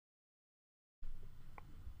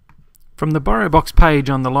From the BorrowBox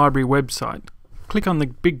page on the library website, click on the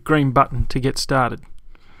big green button to get started.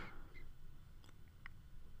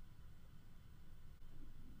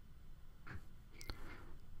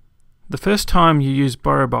 The first time you use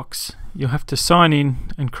BorrowBox, you'll have to sign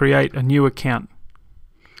in and create a new account.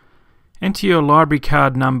 Enter your library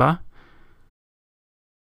card number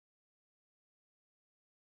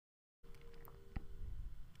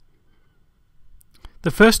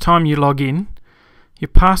The first time you log in, your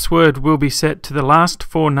password will be set to the last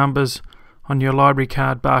 4 numbers on your library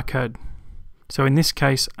card barcode. So in this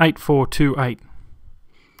case, 8428.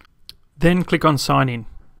 Then click on Sign In.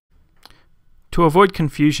 To avoid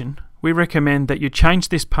confusion, we recommend that you change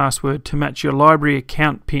this password to match your library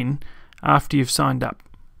account PIN after you've signed up.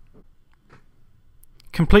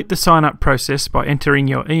 Complete the sign up process by entering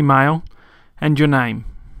your email and your name.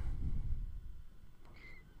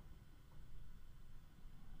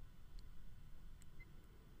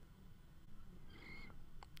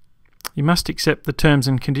 You must accept the terms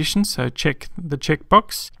and conditions, so check the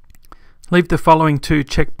checkbox. Leave the following 2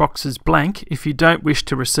 checkboxes blank if you don't wish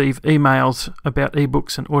to receive emails about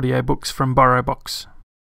ebooks and audiobooks from BorrowBox.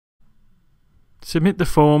 Submit the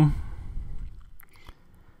form.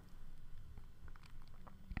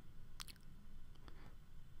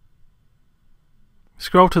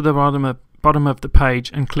 Scroll to the bottom of the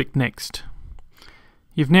page and click Next.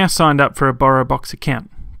 You've now signed up for a BorrowBox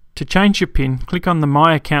account. To change your PIN, click on the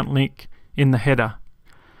My Account link in the header.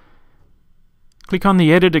 Click on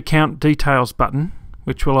the Edit Account Details button,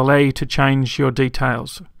 which will allow you to change your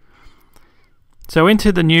details. So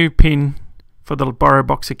enter the new PIN for the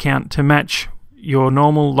BorrowBox account to match your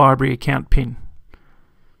normal library account PIN.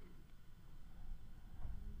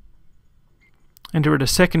 Enter it a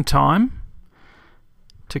second time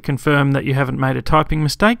to confirm that you haven't made a typing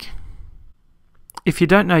mistake. If you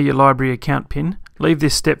don't know your library account PIN, leave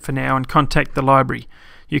this step for now and contact the library.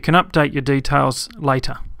 You can update your details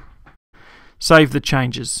later. Save the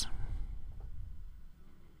changes.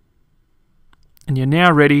 And you're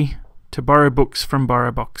now ready to borrow books from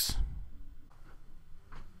BorrowBox.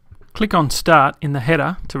 Click on Start in the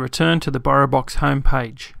header to return to the BorrowBox home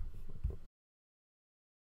page.